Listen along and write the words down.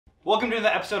Welcome to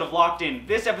the episode of Locked In.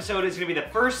 This episode is going to be the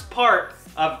first part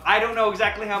of I don't know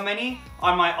exactly how many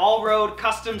on my all-road,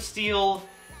 custom steel,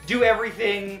 do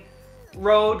everything,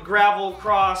 road, gravel,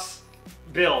 cross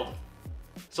build.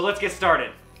 So let's get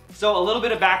started. So a little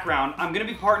bit of background, I'm going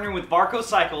to be partnering with Varco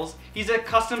Cycles. He's a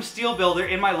custom steel builder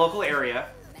in my local area.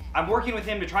 I'm working with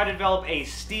him to try to develop a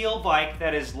steel bike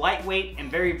that is lightweight and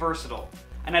very versatile.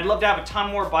 And I'd love to have a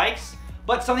ton more bikes,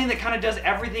 but something that kind of does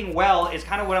everything well is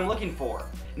kind of what I'm looking for.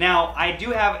 Now, I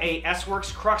do have a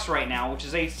S-Works Crux right now, which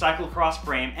is a cyclocross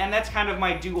frame, and that's kind of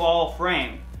my do-all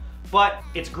frame. But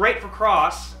it's great for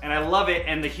cross, and I love it,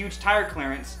 and the huge tire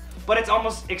clearance, but it's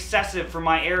almost excessive for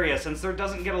my area since there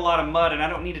doesn't get a lot of mud, and I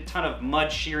don't need a ton of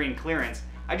mud shearing clearance.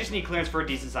 I just need clearance for a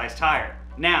decent-sized tire.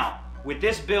 Now, with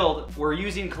this build, we're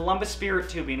using Columbus Spirit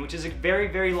tubing, which is very,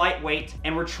 very lightweight,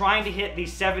 and we're trying to hit the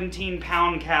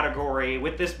 17-pound category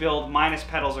with this build minus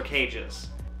pedals or cages.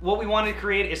 What we want to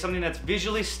create is something that's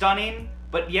visually stunning,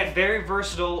 but yet very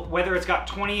versatile, whether it's got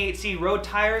 28C road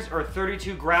tires or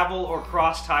 32 gravel or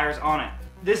cross tires on it.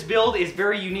 This build is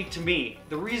very unique to me.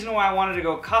 The reason why I wanted to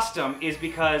go custom is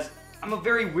because I'm a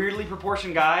very weirdly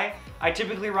proportioned guy. I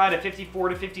typically ride a 54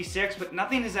 to 56, but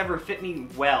nothing has ever fit me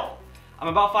well. I'm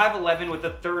about 5'11" with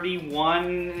a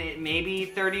 31, maybe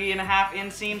 30 and a half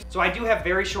inseams. So I do have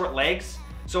very short legs.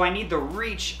 So I need the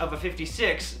reach of a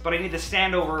 56, but I need the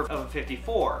standover of a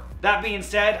 54. That being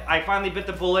said, I finally bit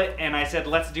the bullet and I said,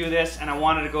 let's do this, and I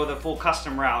wanted to go the full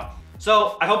custom route.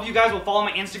 So I hope you guys will follow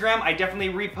my Instagram. I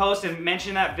definitely repost and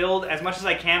mention that build as much as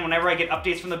I can whenever I get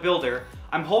updates from the builder.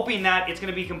 I'm hoping that it's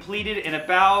gonna be completed in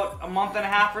about a month and a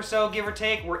half or so, give or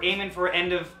take. We're aiming for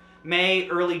end of May,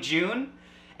 early June.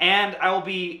 And I will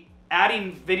be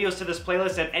adding videos to this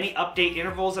playlist at any update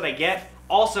intervals that I get.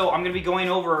 Also, I'm going to be going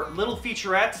over little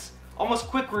featurettes, almost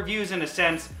quick reviews in a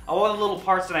sense, of all the little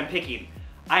parts that I'm picking.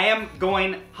 I am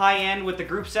going high-end with the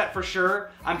group set for sure.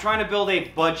 I'm trying to build a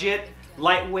budget,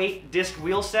 lightweight disc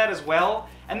wheel set as well.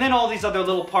 And then all these other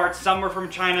little parts, some are from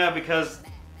China because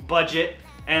budget,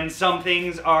 and some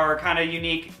things are kind of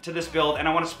unique to this build, and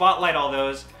I want to spotlight all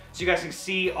those so you guys can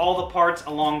see all the parts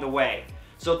along the way.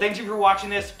 So thank you for watching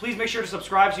this. Please make sure to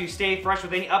subscribe so you stay fresh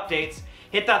with any updates.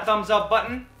 Hit that thumbs up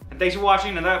button. And thanks for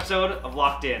watching another episode of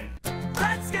Locked In.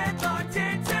 Let's get locked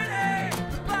in today.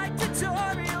 Like to join.